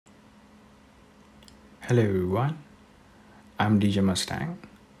Hello everyone, I'm DJ Mustang.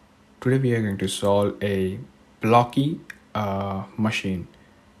 Today we are going to solve a Blocky machine.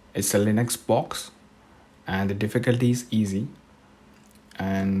 It's a Linux box and the difficulty is easy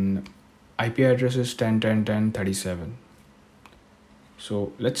and IP address is 10.10.10.37.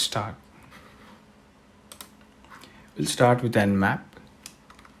 So let's start. We'll start with nmap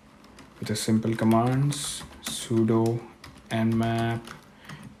with a simple commands sudo nmap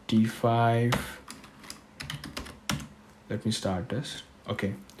t5. Let me start this.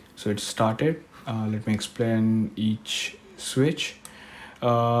 Okay, so it started. Let me explain each switch.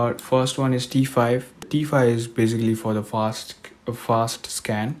 First one is T5. T5 is basically for the fast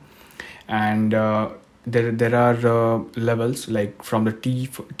scan, and there are levels like from the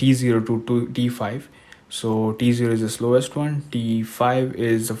T0 to T5. So T0 is the slowest one, T5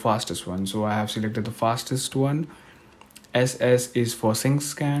 is the fastest one. So I have selected the fastest one. SS is for sync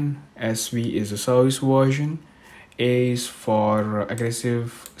scan, SV is the service version, A is for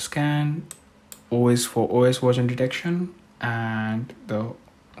aggressive scan, O is for OS version detection, and the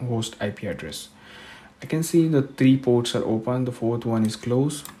host IP address. I can see the 3 ports are open, the 4th one is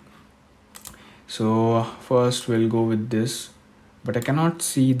closed. So first we'll go with this, but I cannot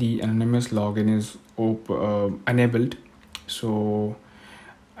see the anonymous login is enabled. So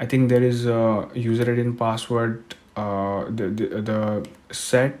I think there is a user ID and password the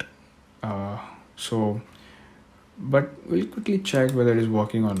set. But we'll quickly check whether it is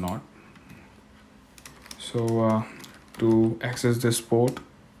working or not. So to access this port,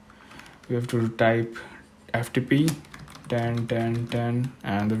 we have to type FTP 10.10.10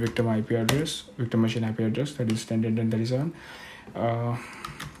 and the victim IP address, victim machine IP address, that is 10.10.10.37.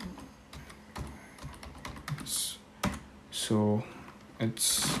 So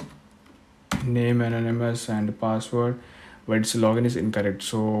it's name anonymous and password, but its login is incorrect.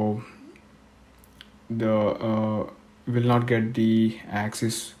 So the will not get the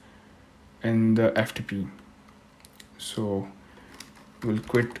access in the FTP. So we'll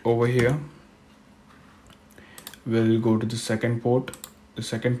quit over here. We'll go to the second port. The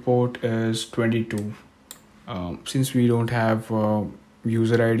second port is 22. Since we don't have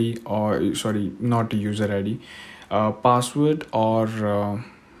user ID, or sorry, not user ID, password, or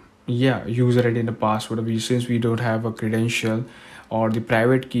user ID and the password, since we don't have a credential or the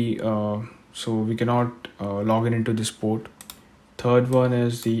private key, so we cannot log in into this port. Third one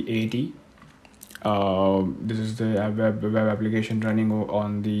is the 80. This is the web application running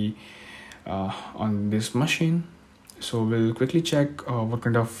on this machine. So we'll quickly check what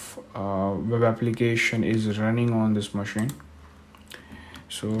kind of web application is running on this machine.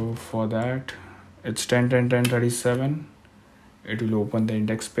 So for that, it's 10.10.10.37. It will open the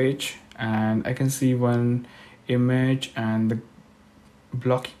index page, and I can see one image and the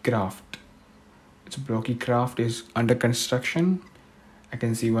Blocky craft. It's Blocky craft is under construction. I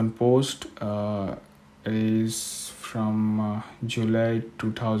can see one post. It is from July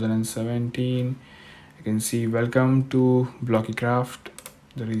 2017. I can see welcome to Blocky craft,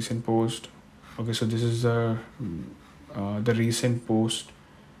 the recent post. Okay, so this is the recent post,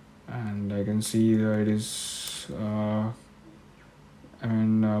 and I can see that it is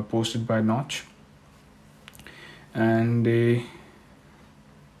posted by Notch. And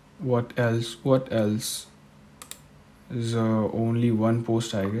what else is only one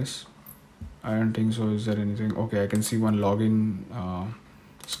post, I guess. I don't think so. Is there anything? Okay, I can see one login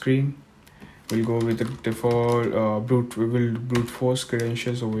screen. We'll go with the default we will brute force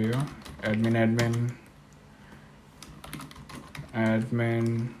credentials over here.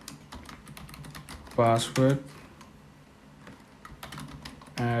 Admin password,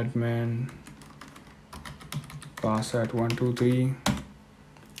 admin passat 123.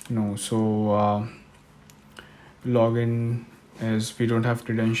 No, so login is we don't have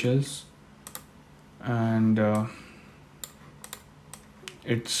credentials, and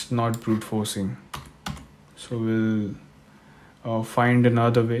it's not brute forcing. So we'll find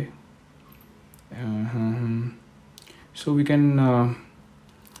another way. So we can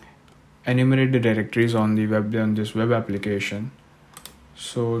enumerate the directories on the web on this web application.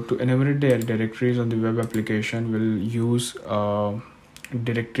 So to enumerate the directories on the web application, we'll use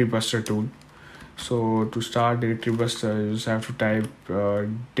directory buster tool. So to start directory buster, you just have to type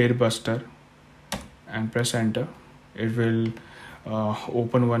dir buster and press enter. It will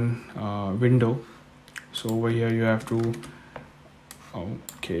open one window. So over here you have to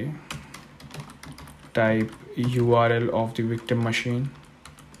type URL of the victim machine,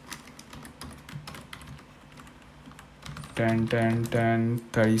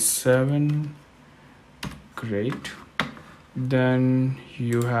 10.10.10.37. Great. Then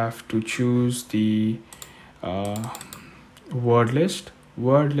you have to choose the word list.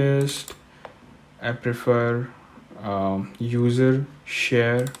 I prefer user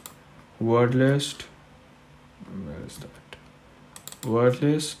share word list. Where is that? Word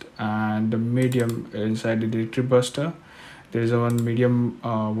list, and the medium inside the directory buster. There is a one medium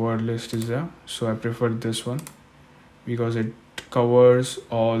word list is there, so I prefer this one because it covers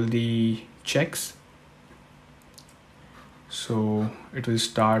all the checks. So it will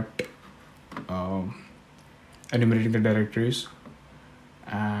start enumerating the directories,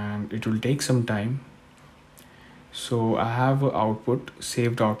 and it will take some time. So I have an output,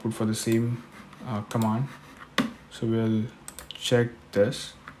 saved output for the same command. So we'll check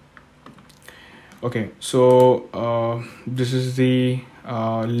this. Okay, so this is the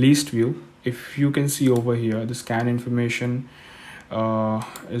list view. If you can see over here, the scan information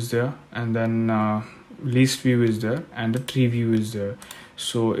is there, and then list view is there, and the tree view is there.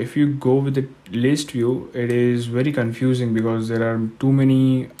 So if you go with the list view, it is very confusing because there are too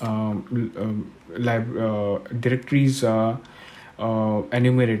many directories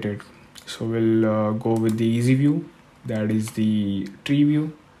enumerated. So we'll go with the easy view, that is the tree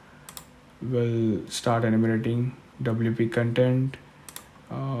view. We'll start enumerating WP content.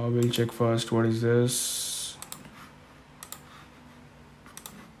 We'll check first what is this.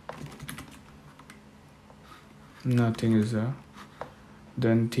 Nothing is there.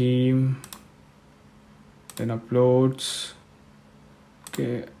 Then theme, then uploads.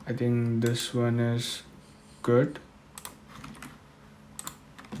 Okay, I think this one is good.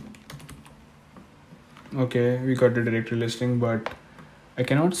 Okay, we got the directory listing, but I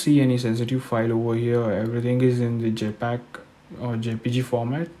cannot see any sensitive file over here. Everything is in the JPEG or JPG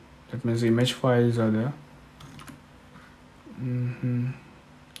format. That means image files are there.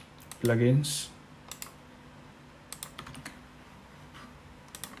 Plugins.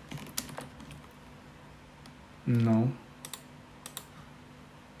 No.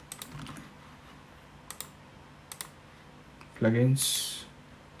 Plugins.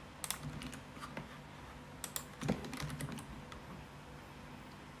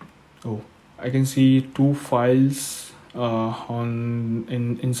 Oh, I can see two files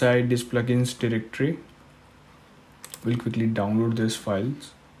inside this plugins directory. We'll quickly download these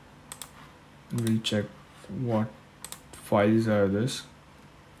files. We'll check what files are this.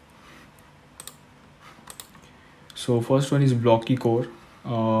 So first one is Blocky core.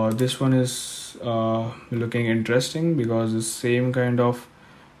 This one is looking interesting because the same kind of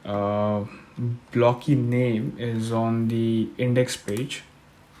Blocky name is on the index page.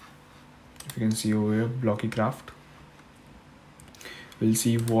 If you can see over here, Blocky craft. We'll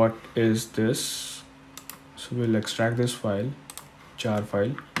see what is this. So we'll extract this file, jar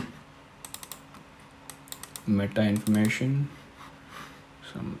file, meta information.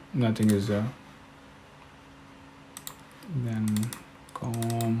 Nothing is there. Then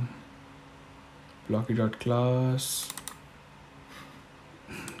com blocky.class.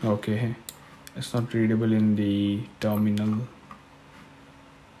 Okay, it's not readable in the terminal.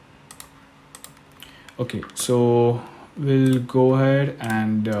 Okay, so we'll go ahead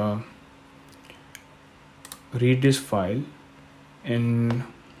and read this file in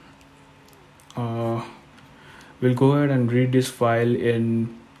we'll go ahead and read this file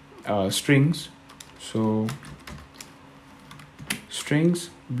in strings. So strings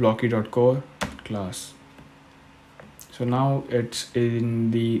blocky.core class. So now it's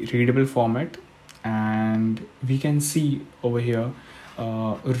in the readable format, and we can see over here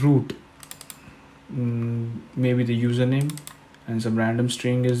root, maybe the username and some random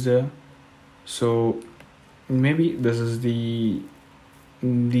string is there. So maybe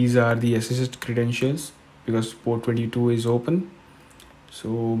these are the SSH credentials because port 22 is open.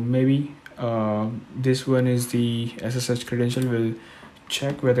 So maybe this one is the SSH credential. We'll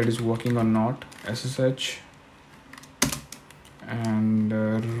check whether it is working or not. SSH and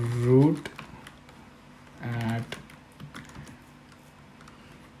root at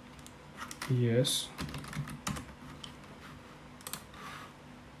yes.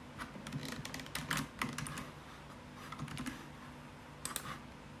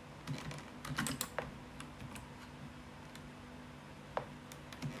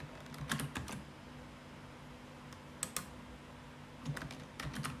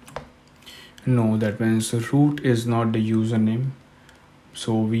 No, that means root is not the username.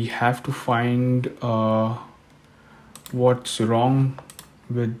 So we have to find what's wrong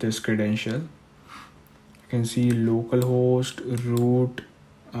with this credential. You can see localhost, root,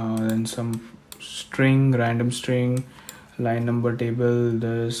 then some string, random string, line number table,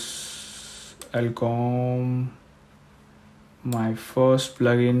 this lcom, my first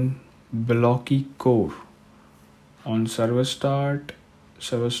plugin, Blocky core. on server start,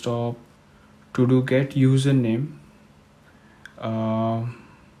 server stop, to do get username.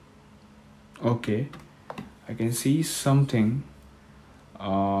 Okay, I can see something.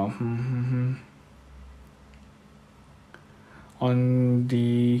 On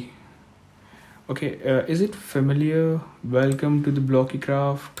the okay, is it familiar? Welcome to the Blocky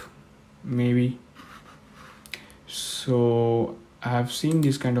craft, maybe. So I have seen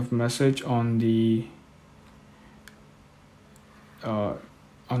this kind of message on the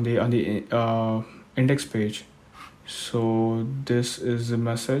index page. So this is the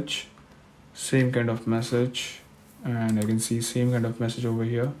message, same kind of message, and I can see same kind of message over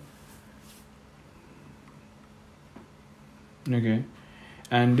here. Okay,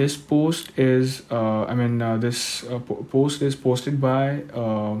 and this post is post is posted by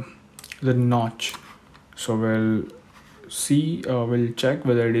the notch. So we'll see, we'll check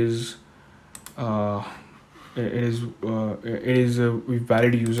whether it is a valid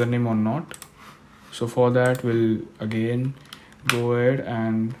username or not. So for that, we'll again go ahead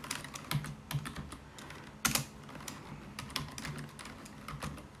and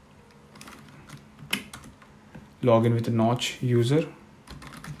log in with the notch user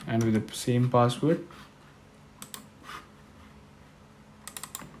and with the same password.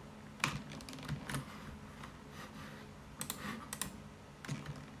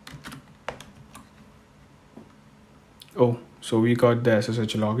 Oh, so we got the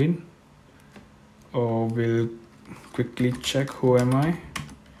SSH login. Oh, we'll quickly check who am I.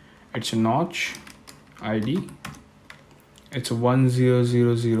 It's a notch ID. It's a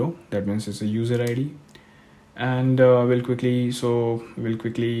 1000. That means it's a user ID. And we'll quickly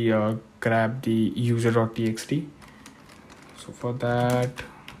grab the user.txt. So for that,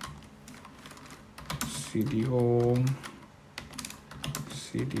 cd home,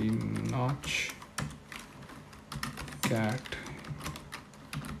 cd notch cat.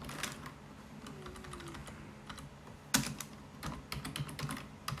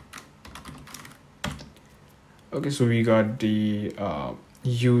 Okay, so we got the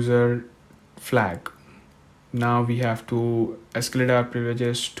user flag. Now we have to escalate our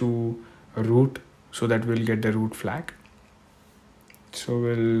privileges to root so that we'll get the root flag. So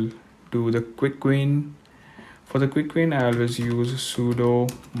we'll do the quick win. For the quick win, I always use sudo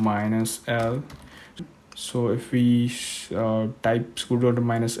 -l. So if we type sudo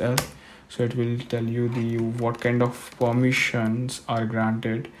 -l, so it will tell you what kind of permissions are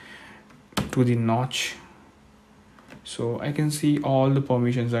granted to the notch. So I can see all the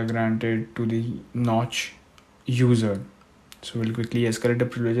permissions are granted to the notch user. So we'll quickly escalate the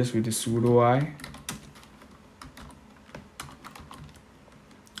privileges with the sudo I,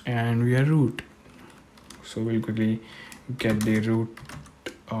 and we are root. So we'll quickly get the root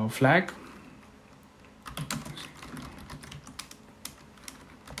flag.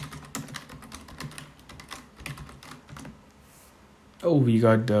 Oh, we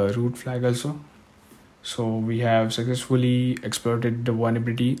got the root flag also. So we have successfully exploited the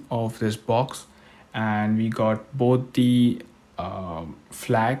vulnerability of this box, and we got both the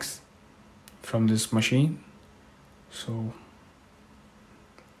flags from this machine. So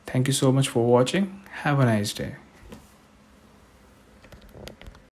thank you so much for watching. Have a nice day.